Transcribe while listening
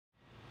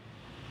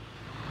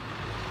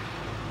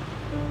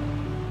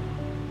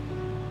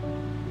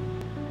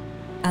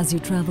As you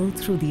travel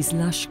through these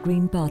lush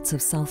green parts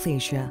of South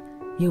Asia,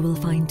 you will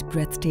find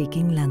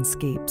breathtaking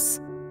landscapes.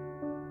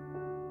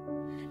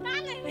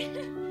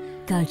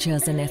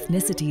 Cultures and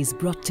ethnicities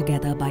brought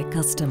together by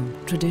custom,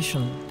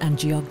 tradition and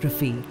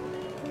geography.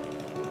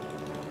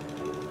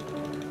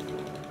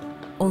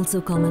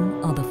 Also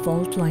common are the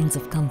fault lines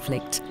of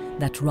conflict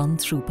that run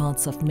through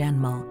parts of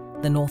Myanmar,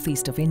 the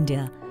northeast of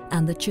India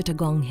and the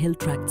Chittagong hill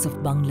tracts of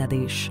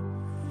Bangladesh.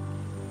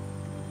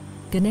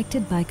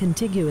 Connected by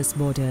contiguous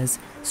borders,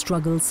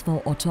 struggles for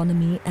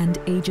autonomy and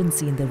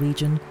agency in the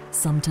region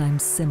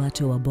sometimes simmer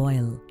to a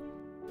boil.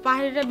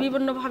 পাহাড়িরা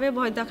বিভিন্নভাবে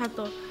ভয়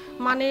দেখাতো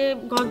মানে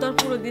ঘরদর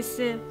পুরো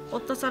দিচ্ছে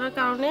অত্যাচারের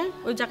কারণে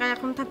ওই জায়গায়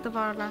এখন থাকতে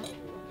পারে না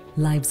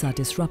Lives are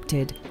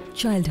disrupted,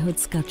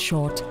 childhoods cut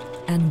short,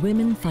 and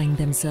women find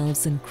themselves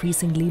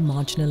increasingly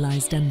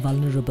marginalized and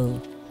vulnerable.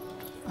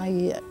 Ai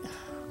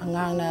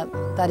angana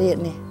tariet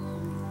ni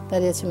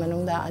tariet si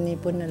manungda ani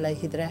punna lai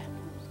hidre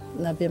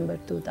November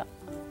 2 da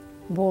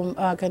bom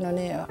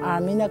kanone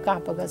army na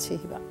kapaga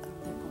siba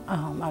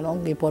malong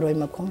gi poroi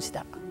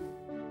makhongsta.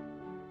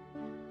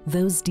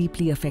 Those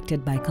deeply affected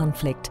by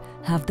conflict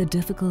have the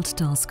difficult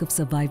task of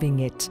surviving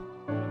it.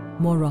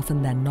 More often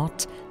than not,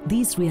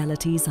 these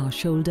realities are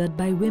shouldered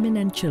by women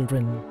and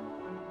children.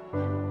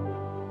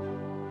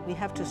 We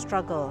have to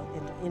struggle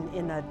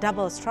in a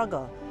double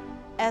struggle.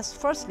 As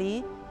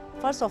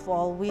first of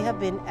all, we have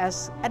been, as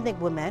ethnic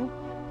women,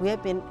 we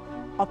have been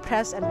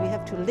oppressed and we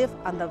have to live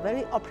under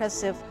very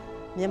oppressive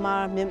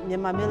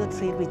Myanmar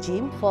military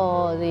regime. For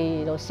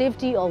the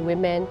safety of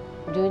women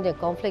during the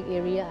conflict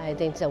area, I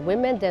think the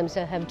women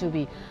themselves have to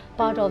be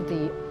part of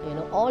the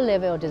all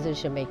level of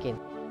decision making.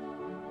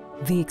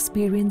 The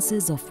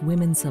experiences of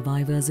women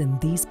survivors in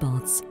these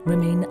parts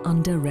remain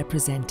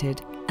underrepresented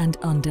and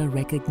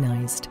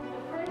under-recognized.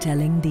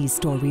 Telling these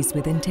stories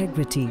with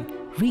integrity,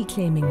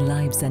 reclaiming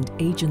lives and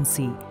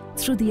agency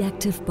through the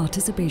active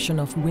participation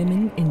of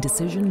women in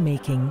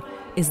decision-making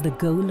is the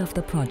goal of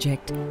the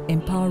project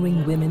Empowering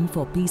Women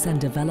for Peace and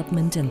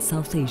Development in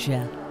South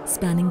Asia,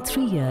 spanning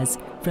 3 years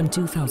from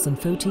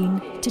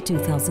 2014 to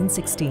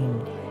 2016.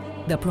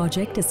 The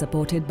project is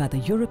supported by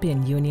the European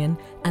Union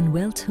and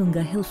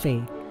Welthunga Hilfe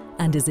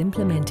and is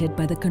implemented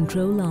by the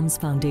Control Arms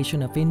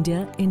Foundation of India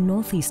in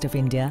northeast of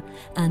India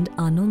and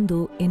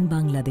Anondo in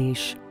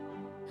Bangladesh.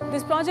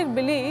 This project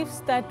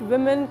believes that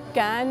women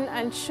can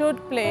and should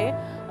play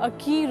a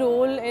key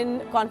role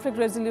in conflict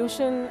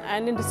resolution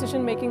and in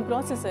decision-making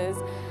processes.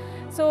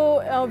 So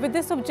with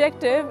this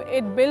objective,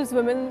 it builds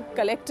women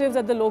collectives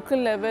at the local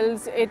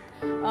levels, it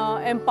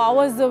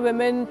empowers the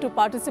women to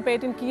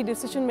participate in key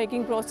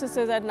decision-making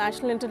processes at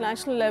national and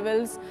international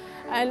levels,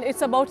 and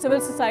it's about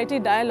civil society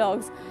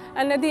dialogues.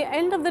 And at the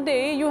end of the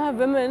day, you have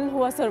women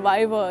who are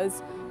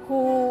survivors,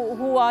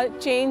 who are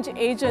change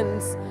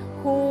agents,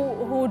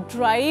 who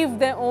drive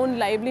their own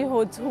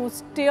livelihoods, who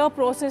steer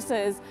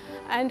processes,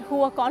 and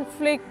who are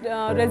conflict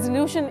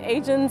resolution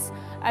agents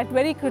at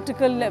very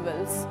critical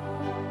levels.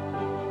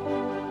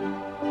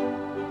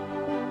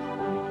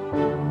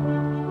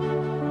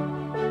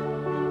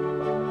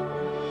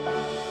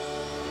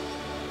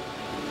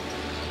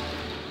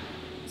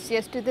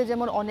 সিএসটিতে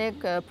যেমন অনেক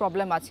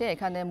problem আছে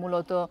এখানে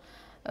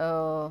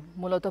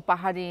মূলত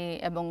পাহাড়ি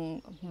এবং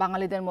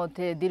বাঙালিদের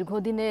মধ্যে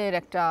দীর্ঘদিনের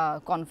একটা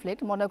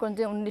কনফ্লিক্ট মনে করেন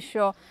যে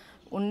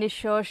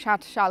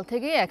 1960 সাল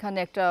থেকে এখানে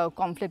একটা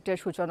কনফ্লিক্টের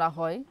সূচনা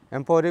হয়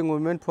empowering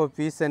women for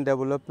piece and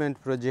development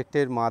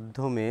প্রজেক্টের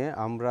মাধ্যমে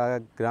আমরা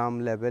গ্রাম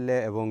লেভেলে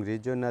এবং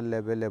রিজিওনাল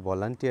লেভেলে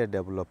ভলান্টিয়ার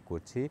ডেভেলপ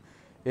করছি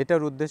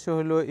এটার উদ্দেশ্য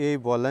হলো এই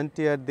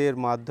ভলান্টিয়ারদের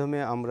মাধ্যমে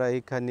আমরা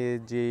এখানে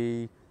যেই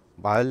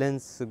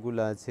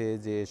ভায়োলেন্সগুলো আছে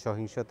যে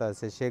সহিংসতা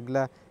আছে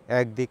সেগুলা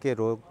একদিকে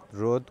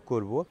রোধ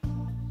করব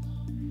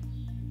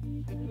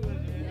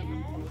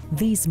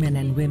These men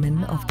and women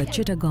of the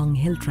Chittagong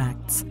hill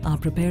tracts are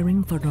preparing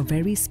for a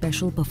very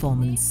special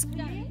performance.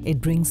 It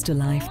brings to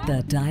life the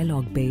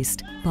dialogue-based,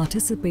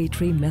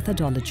 participatory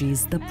methodologies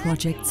the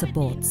project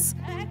supports.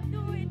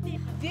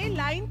 যে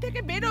লাইন থেকে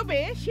বেরোবে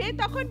সে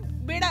তখন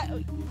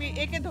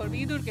একে ধরবে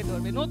ইঁদুরকে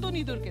ধরবে নতুন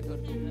ইঁদুরকে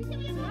ধরবে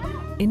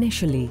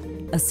Initially,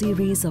 a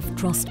series of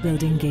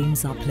trust-building games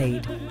are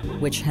played,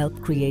 which help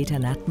create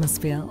an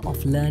atmosphere of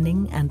learning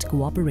and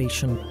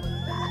cooperation.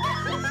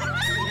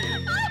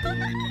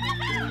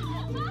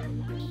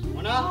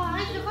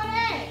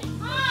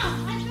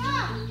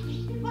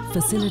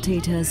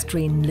 Facilitators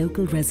train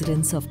local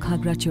residents of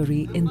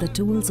Khagrachuri in the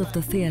tools of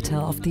the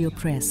theatre of the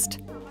oppressed.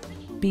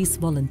 Peace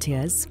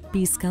volunteers,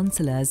 peace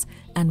counsellors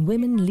and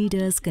women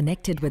leaders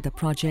connected with the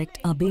project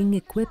are being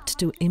equipped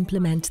to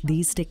implement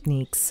these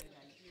techniques,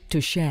 to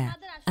share,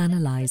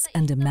 analyze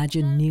and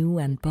imagine new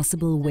and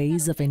possible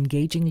ways of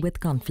engaging with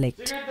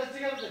conflict.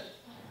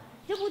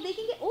 जब वो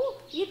देखेंगे ओ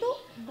ये तो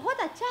बहुत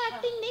अच्छा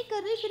acting नहीं कर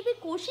रही फिर भी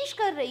कोशिश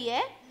कर रही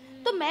है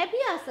तो मैं भी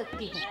आ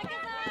सकती हूँ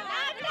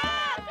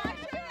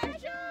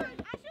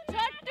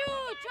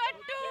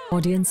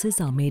Audiences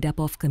are made up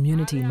of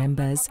community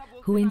members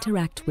who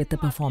interact with the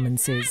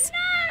performances.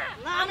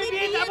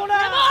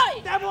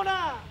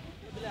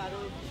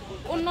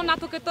 অন্য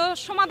নাটকে তো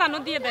সমাধানও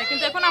দিয়ে দেয়,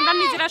 কিন্তু এখন আমরা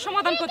নিজেরা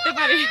সমাধান করতে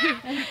পারি,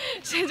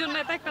 সেই জন্য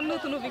এটা একটা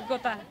নতুন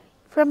অভিজ্ঞতা।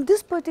 From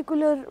this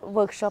particular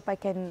workshop, I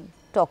can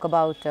talk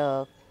about a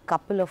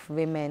couple of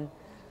women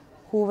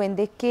who, when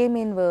they came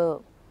in, were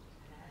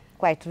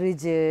quite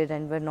rigid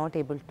and were not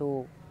able to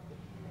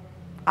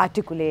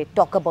articulate,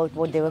 talk about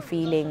what they were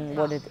feeling,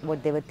 what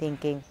they were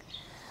thinking.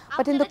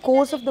 But in the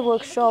course of the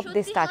workshop,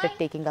 they started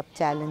taking up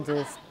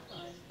challenges,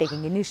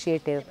 taking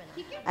initiative,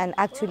 and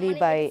actually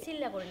by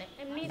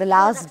the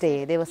last day,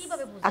 they were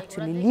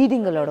actually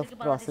leading a lot of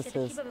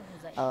processes,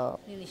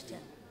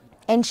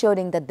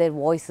 ensuring that their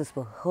voices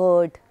were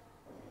heard.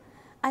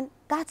 And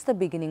that's the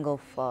beginning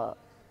of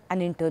an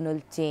internal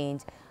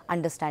change,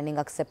 understanding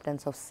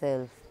acceptance of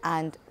self,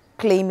 and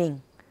claiming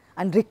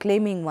and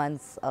reclaiming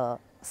one's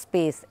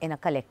space in a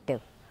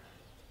collective.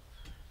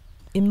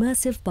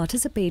 Immersive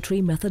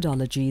participatory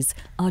methodologies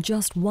are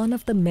just one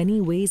of the many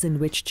ways in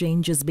which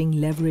change is being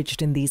leveraged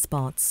in these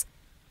parts.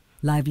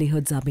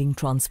 Livelihoods are being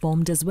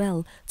transformed as well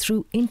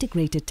through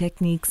integrated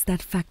techniques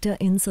that factor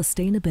in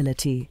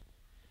sustainability.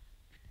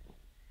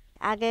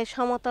 আগে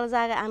সমতল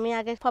জায়গা আমি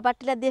আগে ফবার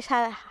টিলা দিয়ে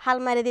হাল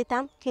মারি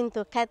দিতাম, কিন্তু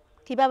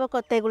কীভাবে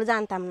করতে এগুলো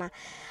জানতাম না।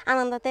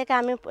 আনন্দ থেকে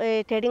আমি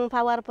ট্রেডিং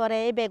পাওয়ার পরে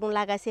এই বেগুন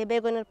লাগাইছি,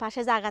 বেগুনের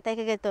পাশে জায়গা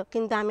থেকে যেত,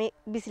 কিন্তু আমি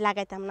বিচি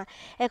লাগাইতাম না।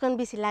 এখন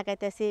বিচি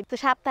লাগাইতেছি, তো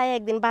সপ্তাহে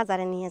একদিন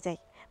বাজারে নিয়ে যাই।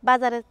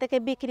 বাজারে থেকে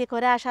বিক্রি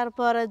করে আসার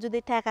পর যদি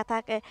টাকা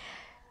থাকে,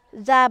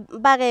 যা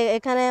বাগে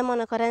এখানে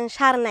মনে করেন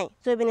সার নাই,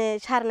 জমিনে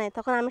সার নাই,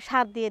 তখন আমি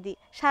সার দিয়ে দিই।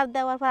 সার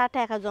দেওয়ার পর আর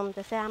টাকা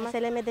জমতেছে, আমার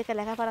ছেলে মেয়েদেরকে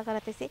লেখাপড়া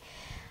করাতেছি,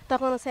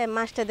 তখন সে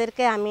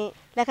মাস্টারদেরকে আমি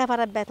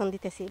লেখাপড়ার বেতন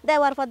দিতেছি।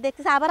 দেওয়ার পর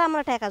দেখতেছি আবার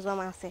আমার টাকা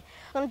জমা আছে।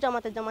 তখন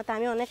জমাতে জমাতে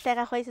আমি অনেক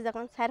টাকা হয়েছে,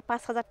 যখন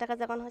 4-5 হাজার টাকা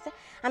যখন হয়েছে,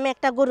 আমি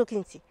একটা গরু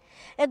কিনছি।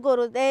 এই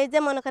গরু এই যে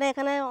মনে করেন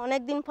এখানে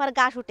অনেক দিন পর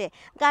ঘাস উঠে,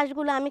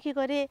 ঘাসগুলো আমি কি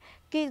করি,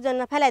 কী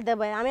জন্য ফেলাই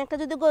দেবো, আমি একটা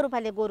যদি গরু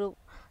পালি,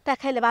 গরুটা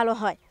খেলে ভালো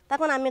হয়,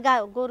 তখন আমি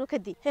গরুকে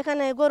দিই।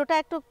 এখানে গরুটা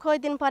একটু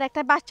কয়েকদিন পর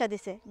একটা বাচ্চা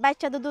দিছে,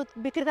 বাচ্চা দুধ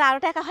বিক্রি করে আরও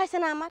টাকা হয়েছে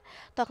না আমার,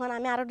 তখন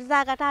আমি আরও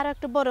জায়গাটা আরও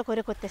একটু বড়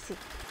করে করতেছি।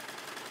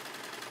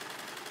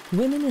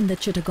 Women in the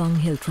Chittagong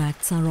Hill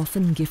Tracts are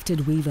often gifted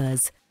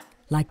weavers,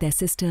 like their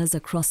sisters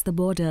across the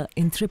border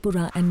in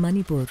Tripura and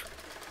Manipur.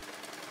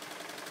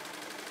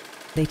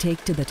 They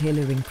take to the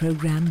tailoring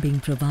program being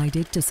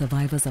provided to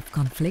survivors of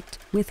conflict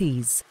with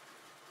ease.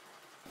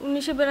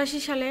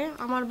 1982 সালে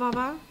আমার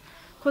বাবা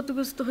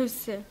ক্ষতিগ্রস্ত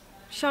হয়েছে।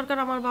 সরকার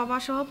আমার বাবা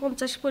সহ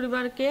 50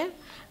 পরিবারকে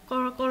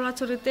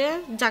কলাচুরিতে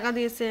জায়গা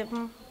দিয়েছে,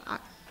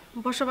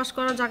 বসবাস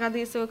করার জায়গা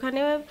দিয়েছে।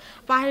 ওখানে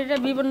পাহাড়িরা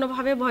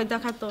বিভিন্নভাবে ভয়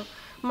দেখাতো,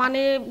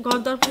 মানে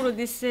ঘরদর পুরো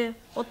দিচ্ছে,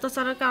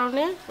 অত্যাচারের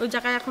কারণে ওই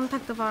জায়গায় এখন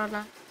থাকতে পারে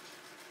না।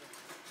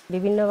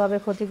 বিভিন্নভাবে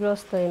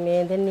ক্ষতিগ্রস্ত এই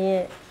মেয়েদের নিয়ে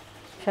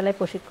সেলাই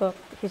প্রশিক্ষক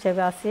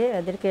হিসেবে আছি,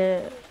 এদেরকে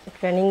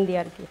ট্রেনিং দিই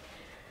আর কি।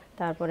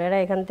 তারপর এরা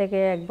এখান থেকে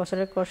 1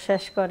 বছরের কোর্স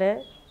শেষ করে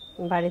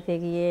বাড়িতে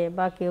গিয়ে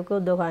বা কেউ কেউ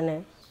দোকানে,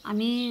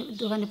 আমি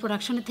দোকানে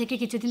প্রোডাকশনে থেকে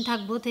কিছুদিন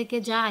থাকবো, থেকে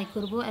যা আয়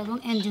করব এবং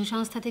এনজিও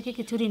সংস্থা থেকে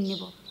কিছু ঋণ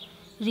নেব,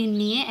 ঋণ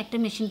নিয়ে একটা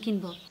মেশিন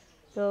কিনব।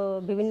 তো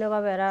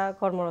বিভিন্নভাবে এরা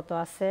কর্মরত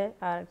আছে,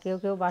 আর কেউ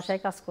কেউ বাসায়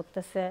কাজ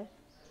করতেছে,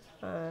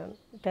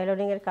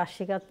 টেইলরিংয়ের কাজ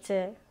শেখাচ্ছে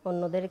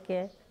অন্যদেরকে,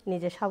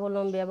 নিজে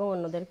স্বাবলম্বী এবং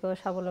অন্যদেরকেও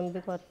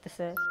স্বাবলম্বী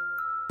করতেছে।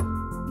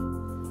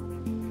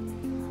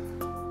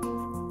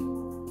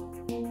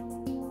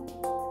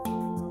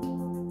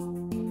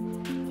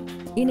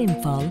 In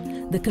Imphal,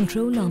 the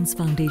Control Arms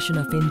Foundation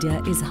of India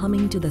is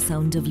humming to the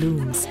sound of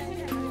looms.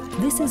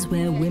 This is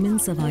where women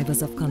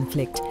survivors of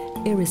conflict,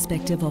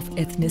 irrespective of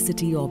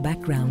ethnicity or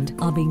background,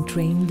 are being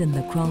trained in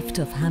the craft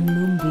of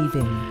handloom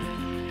weaving.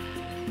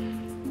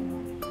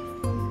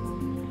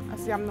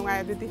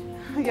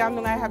 Yam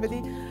nungai habadi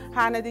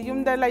hanadi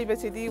yumda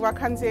laibasidi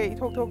wakhanse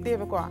ithok thok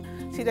debako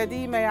sidadi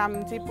mayam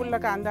ji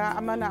pullakanda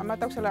amana ama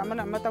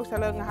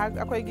tausala ngahak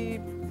akoigi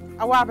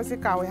awabase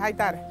kawe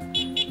haitare.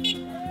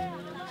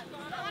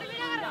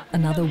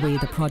 Another way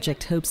the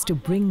project hopes to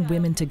bring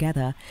women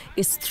together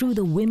is through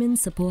the Women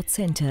Support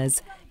Centres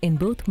in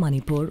both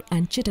Manipur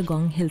and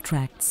Chittagong Hill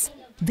Tracts.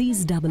 These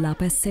double up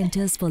as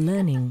centres for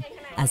learning,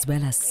 as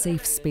well as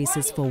safe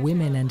spaces for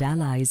women and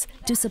allies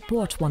to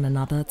support one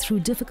another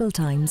through difficult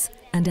times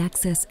and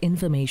access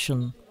information.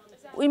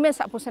 Women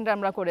support centre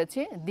আমরা করেছি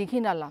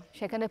দীঘিনালা,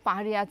 সেখানে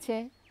পাহাড়ি আছে,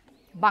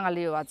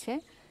 বাঙালিও আছে।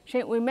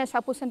 সেই women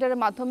support সেন্টারের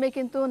মাধ্যমে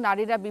কিন্তু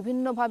নারীরা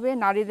বিভিন্নভাবে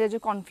নারীদের যে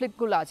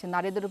কনফ্লিক্টগুলো আছে,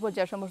 নারীদের উপর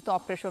যে সমস্ত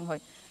অপারেশন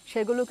হয়,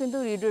 সেগুলো কিন্তু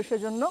রিডিউসের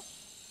জন্য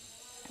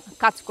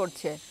কাজ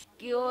করছে।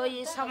 কেউ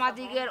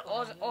সামাজিকের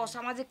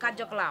অসামাজিক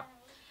কার্যকলাপ,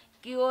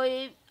 কেউ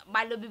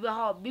বাল্যবিবাহ,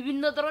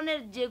 বিভিন্ন ধরনের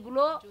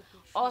যেগুলো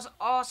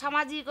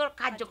অসামাজিক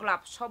কার্যকলাপ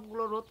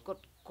সবগুলো রোধ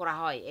করা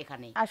হয়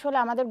এখানে। আসলে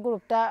আমাদের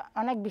গ্রুপটা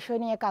অনেক বিষয়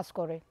নিয়ে কাজ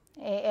করে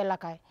এই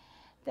এলাকায়।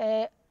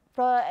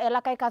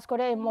 এলাকায় কাজ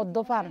করে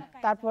মদ্যপান,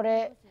 তারপরে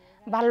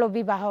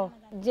বাল্যবিবাহ,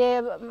 যে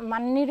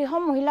নিরীহ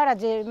মহিলারা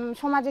যে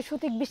সমাজে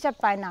সঠিক বিচার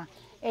পায় না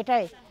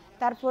এটাই,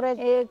 তারপরে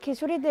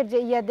খিচুড়িদের যে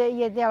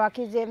ইয়ে দেওয়া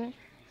কি যে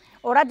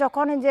ওরা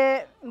যখন যে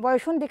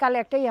বয়সন্ধিকালে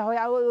একটা ইয়ে হয়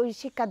ওই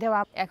শিক্ষা দেওয়া।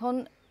 এখন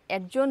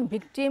একজন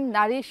ভিকটিম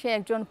নারী, সে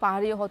একজন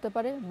পাহাড়িও হতে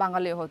পারে,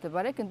 বাঙালিও হতে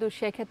পারে, কিন্তু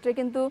সেক্ষেত্রে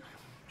কিন্তু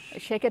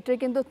সেক্ষেত্রে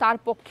কিন্তু তার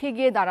পক্ষে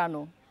গিয়ে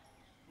দাঁড়ানো,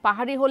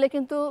 পাহাড়ি হলে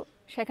কিন্তু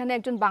সেখানে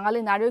একজন বাঙালি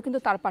নারীও কিন্তু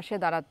তার পাশে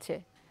দাঁড়াচ্ছে,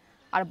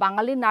 আর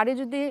বাঙালি নারী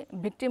যদি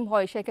ভিকটিম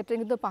হয় সেক্ষেত্রে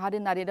কিন্তু পাহাড়ি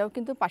নারীরাও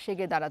কিন্তু পাশে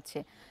গিয়ে দাঁড়াচ্ছে।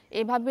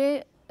 এইভাবে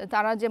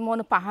তারা যেমন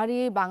পাহাড়ি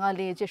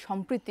বাঙালি যে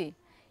সম্প্রীতি,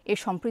 এই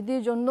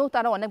সম্প্রীতির জন্য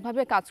তারা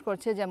অনেকভাবে কাজ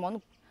করছে। যেমন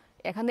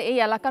এখানে এই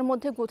এলাকার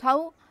মধ্যে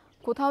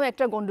কোথাও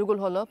একটা গন্ডগোল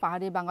হলো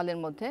পাহাড়ি বাঙালির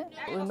মধ্যে,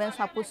 উইমেন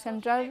সাপোর্ট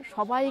সেন্টার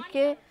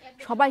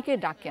সবাইকে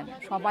ডাকেন,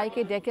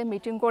 সবাইকে ডেকে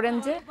মিটিং করেন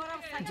যে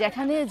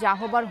যেখানে যা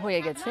হবার হয়ে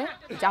গেছে,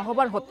 যা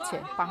হবার হচ্ছে,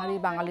 পাহাড়ি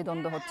বাঙালি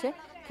দ্বন্দ্ব হচ্ছে,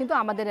 কিন্তু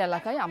আমাদের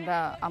এলাকায়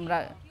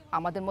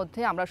আমাদের মধ্যে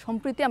আমরা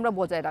সম্প্রীতি আমরা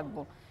বজায়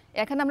রাখবো,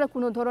 এখানে আমরা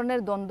কোনো ধরনের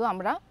দ্বন্দ্ব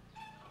আমরা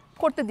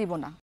করতে দিব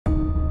না।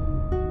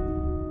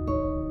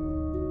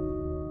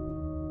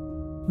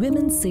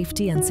 Women's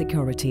safety and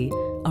security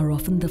are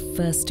often the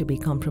first to be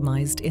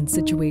compromised in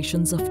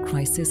situations of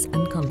crisis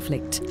and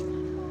conflict.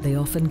 They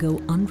often go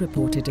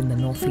unreported in the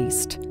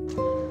Northeast.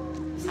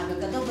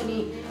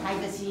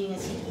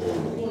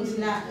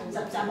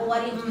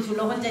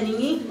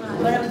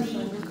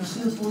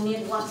 Bishnupur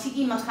network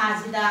sigi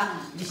makhasida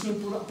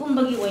Bishnupur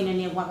pumbagi oina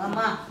network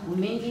ama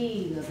womengi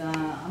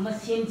ama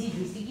semji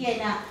sigi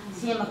aina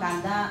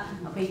semakanda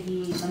apegi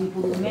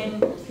Manipur Women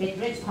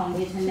Patriots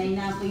Foundation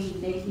naina koi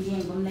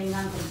lekiyeng gom naina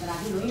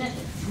kontragi loina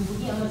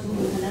subugi ama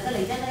subu thanaga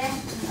leida kare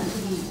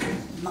asugi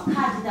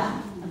makhasida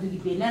adugi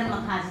banner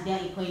makhasida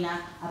ikoina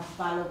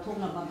apalo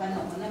thokna bagan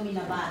ona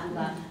mina ba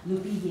aduga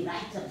nupi gi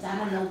right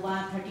chapchana loba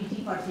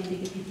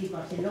 33% to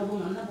 50% lobo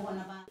ngamna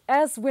bona ba.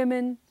 As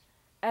women,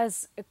 as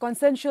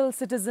consensual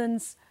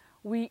citizens,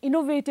 we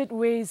innovated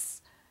ways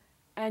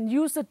and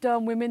used the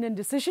term women in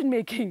decision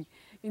making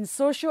in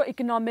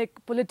socio-economic,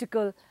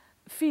 political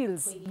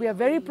fields. We are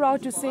very proud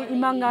to say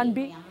Ima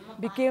Nganbi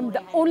became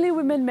the only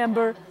women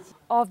member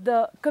of the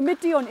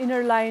Committee on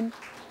Inner Line,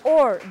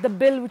 or the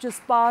bill which was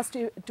passed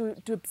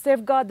to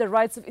safeguard the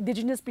rights of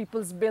indigenous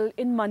peoples bill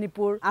in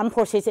Manipur. Armed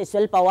Forces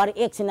Sexual Power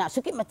Act sina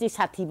suki mati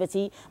sathi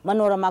bachi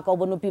manorama ko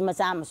bonupi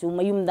macha amsu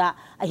mayumda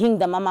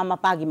ahingda mama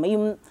mapagi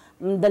mayum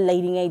the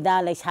lady da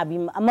like sabi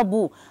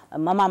amabu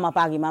mama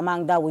mapagi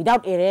mamangda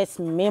without arrest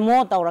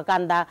memo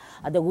taurakanda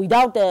the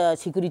without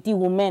security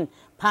women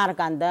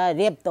Parakanda,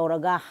 rape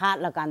Toraga,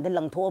 Hatlakanda,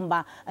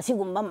 Langtomba,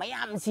 Asigumba,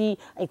 Mayamsi,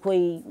 a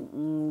quay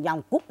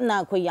young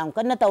Kupna, quay young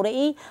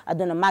Kanatori,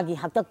 Adona Magi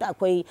Hataka,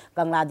 quay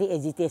Gangladi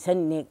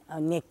agitation,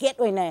 naked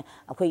when a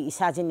quay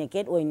Isaji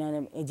naked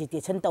when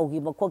agitation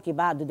Togi, Bokoki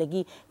Ba,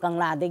 Dudagi,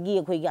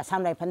 Gangladegi, quay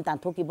Samrai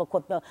Pantan, Toki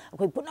Bokopa,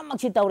 quay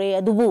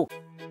Punamaxitore, Dubu.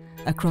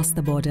 Across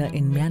the border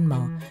in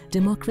Myanmar,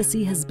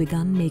 democracy has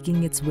begun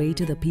making its way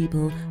to the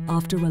people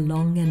after a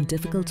long and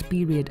difficult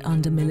period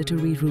under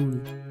military rule.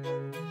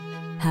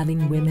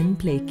 Having women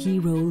play key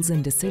roles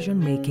in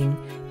decision-making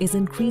is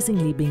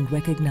increasingly being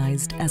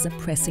recognized as a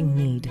pressing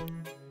need.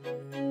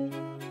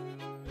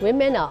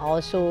 Women are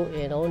also,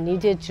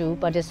 needed to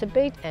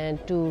participate and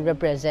to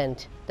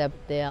represent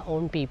their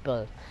own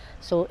people,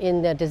 so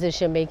in the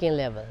decision-making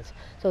levels.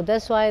 So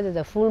that's why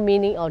the full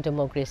meaning of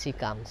democracy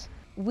comes.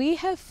 We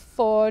have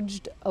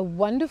forged a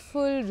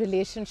wonderful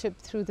relationship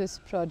through this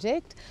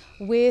project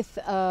with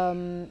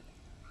an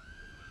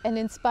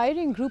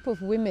inspiring group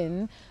of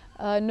women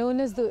known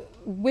as the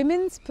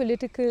Women's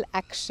Political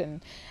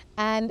Action,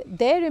 and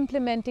their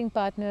implementing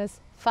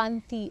partners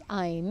Fanti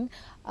Ain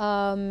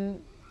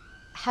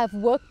have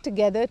worked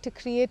together to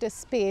create a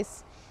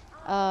space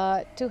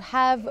to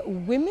have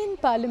women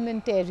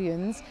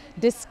parliamentarians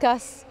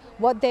discuss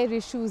what their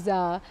issues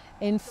are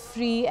in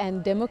free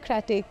and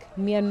democratic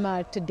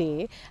Myanmar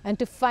today, and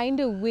to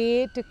find a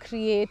way to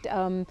create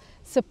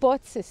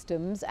support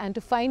systems and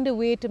to find a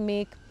way to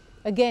make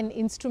again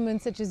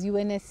instruments such as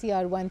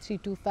UNSCR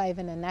 1325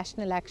 and a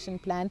national action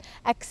plan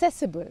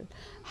accessible.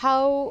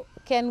 How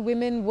can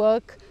women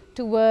work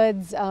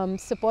towards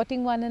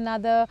supporting one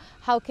another?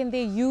 How can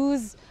they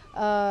use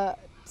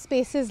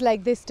spaces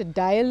like this to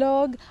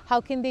dialogue?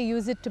 How can they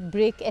use it to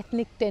break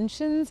ethnic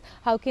tensions?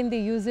 How can they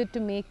use it to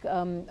make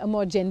a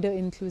more gender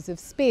inclusive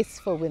space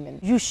for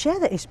women? You share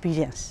the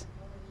experience.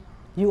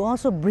 You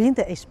also bring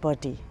the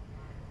expertise,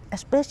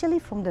 especially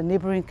from the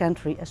neighboring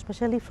country,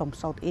 especially from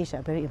South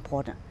Asia, very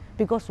important.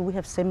 Because we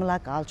have similar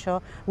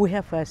culture, we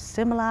have a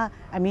similar,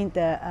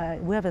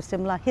 we have a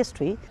similar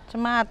history.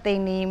 Chama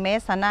teni me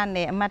sana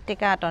ne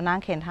amatika to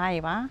nang khen hai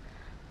ba.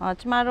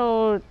 Chama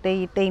ro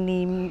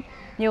teni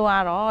myo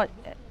aro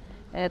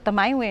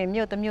tamai we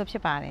myo tamyo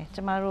phit pa de.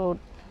 Chama ro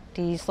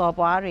di saw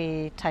bwa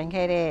ri thain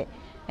khai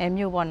de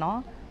myo bo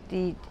no.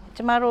 Di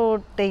chama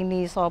ro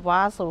teni saw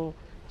bwa so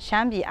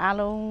Sham pi a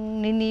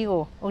long ni ni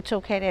ko auk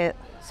chuk khai de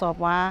saw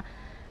bwa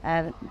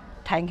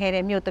thain khai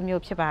de myo tamyo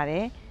phit pa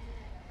de.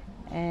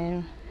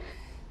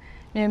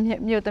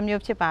 မြို့တစ်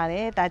မြို့ဖြစ်ပါတ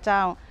ယ်ဒါကြော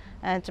င့်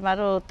ကျမ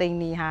တို့တိမ်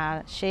နီဟာ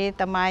ရှေး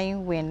သမိုင်း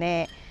ဝင်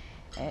တဲ့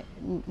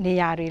နေ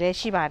ရာတွေလည်း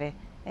ရှိပါတယ်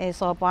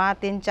စော်ပွား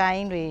တင်းချို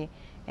င်းတွေ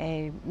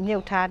မြု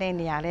ပ်ထားတဲ့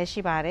နေရာလည်း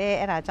ရှိပါတယ်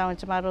အဲ့ဒါကြောင့်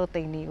ကျမတို့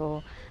တိမ်နီကို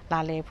လာ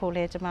လေဖို့လ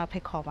ည်းကျမဖိ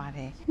တ်ခေါ်ပါတ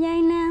ယ်ညို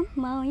င်းလန်း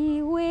မောင်ရီ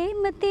ဝေး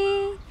မတိ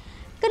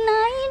က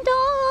နိုင်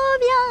တော်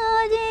ပြာ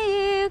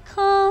ကြီး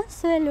ခါ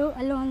ဆွဲလို့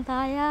အလွန်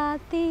သာယာ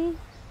သည်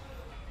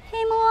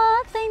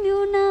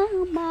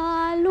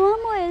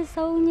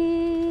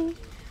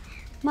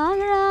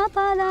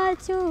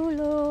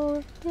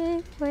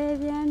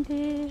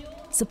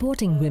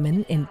Supporting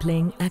women in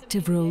playing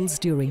active roles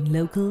during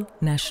local,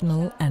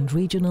 national and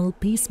regional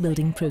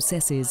peace-building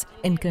processes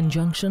in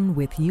conjunction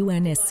with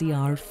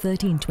UNSCR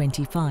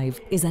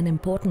 1325 is an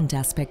important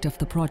aspect of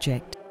the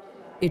project.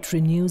 It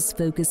renews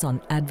focus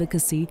on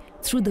advocacy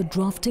through the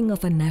drafting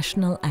of a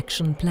national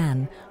action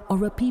plan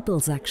or a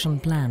people's action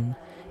plan,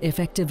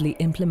 effectively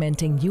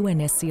implementing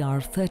UNSCR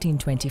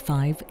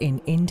 1325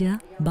 in India,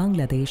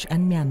 Bangladesh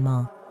and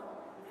Myanmar.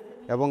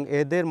 এবং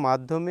এদের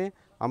মাধ্যমে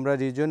আমরা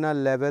regional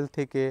level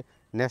থেকে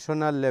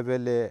national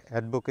লেভেলে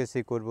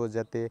advocacy করব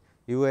যাতে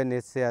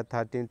UNSCR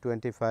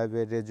 1325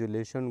 এর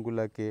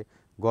রেজুলেশনগুলোকে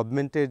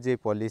গভর্নমেন্টের যে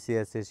পলিসি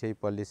আছে সেই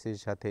পলিসির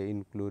সাথে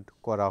ইনক্লুড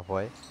করা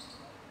হয়।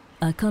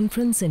 A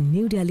conference in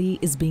New Delhi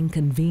is being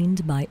convened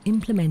by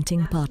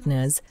implementing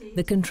partners,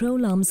 the Control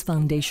Arms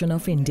Foundation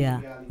of India,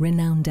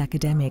 renowned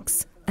academics,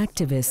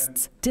 activists,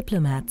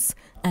 diplomats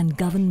and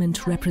government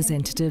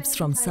representatives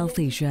from South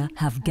Asia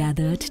have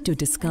gathered to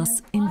discuss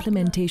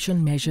implementation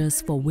measures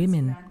for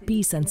women,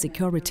 peace and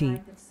security.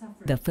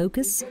 The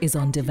focus is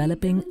on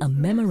developing a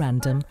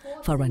memorandum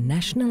for a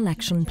national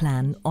action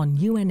plan on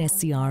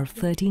UNSCR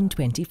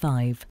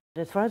 1325.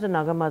 As far as the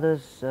Naga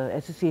Mothers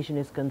Association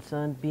is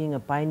concerned, being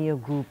a pioneer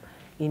group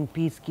in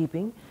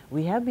peacekeeping,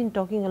 we have been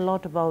talking a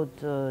lot about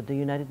the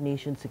United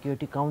Nations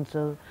Security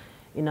Council.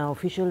 In our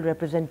official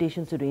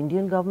representations to the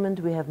Indian government,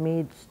 we have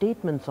made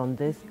statements on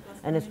this,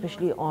 and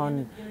especially on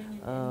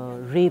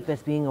rape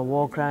as being a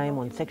war crime,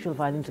 on sexual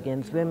violence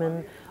against women,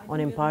 on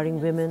empowering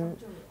women,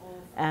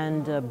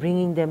 and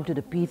bringing them to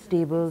the peace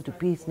table, to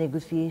peace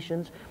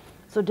negotiations.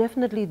 So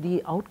definitely the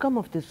outcome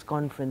of this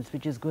conference,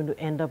 which is going to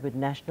end up with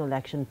national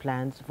action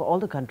plans for all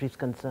the countries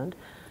concerned,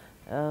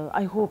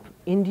 I hope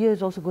India is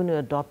also going to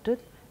adopt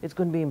it. It's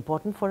going to be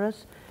important for us,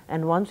 and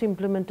once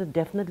implemented,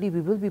 definitely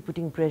we will be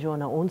putting pressure on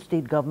our own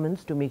state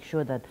governments to make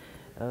sure that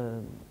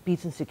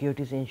peace and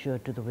security is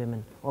ensured to the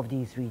women of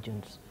these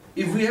regions.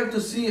 If we have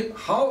to see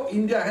how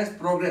India has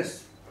progressed,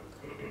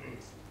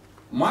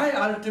 my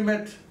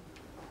ultimate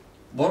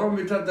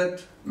barometer, that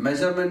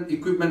measurement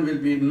equipment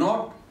will be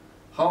not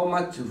how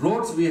much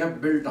roads we have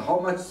built, how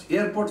much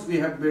airports we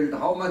have built,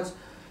 how much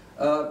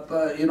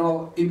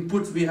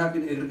inputs we have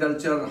in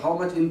agriculture, how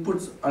much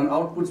inputs and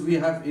outputs we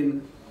have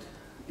in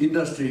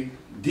industry.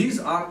 These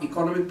are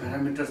economic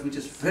parameters which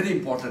is very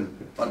important,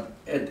 but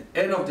at the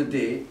end of the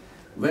day,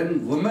 when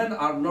women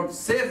are not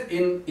safe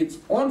in its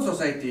own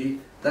society,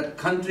 that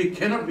country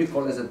cannot be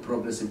called as a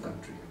progressive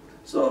country.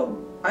 So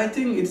I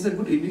think it's a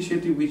good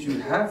initiative which you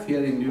have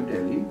here in New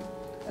Delhi,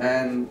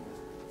 and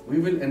we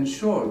will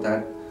ensure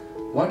that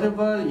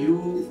whatever you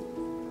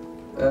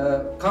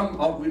come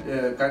out with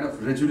a kind of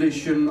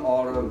regulation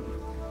or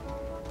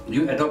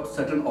you adopt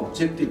certain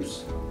objectives,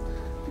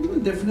 you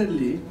will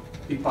definitely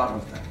be part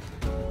of that.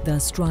 The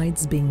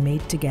strides being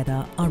made together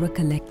are a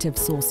collective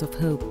source of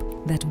hope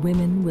that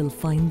women will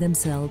find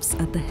themselves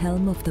at the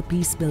helm of the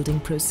peace-building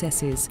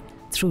processes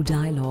through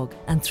dialogue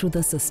and through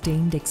the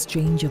sustained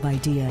exchange of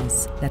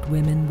ideas, that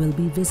women will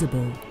be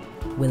visible,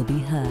 will be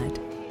heard.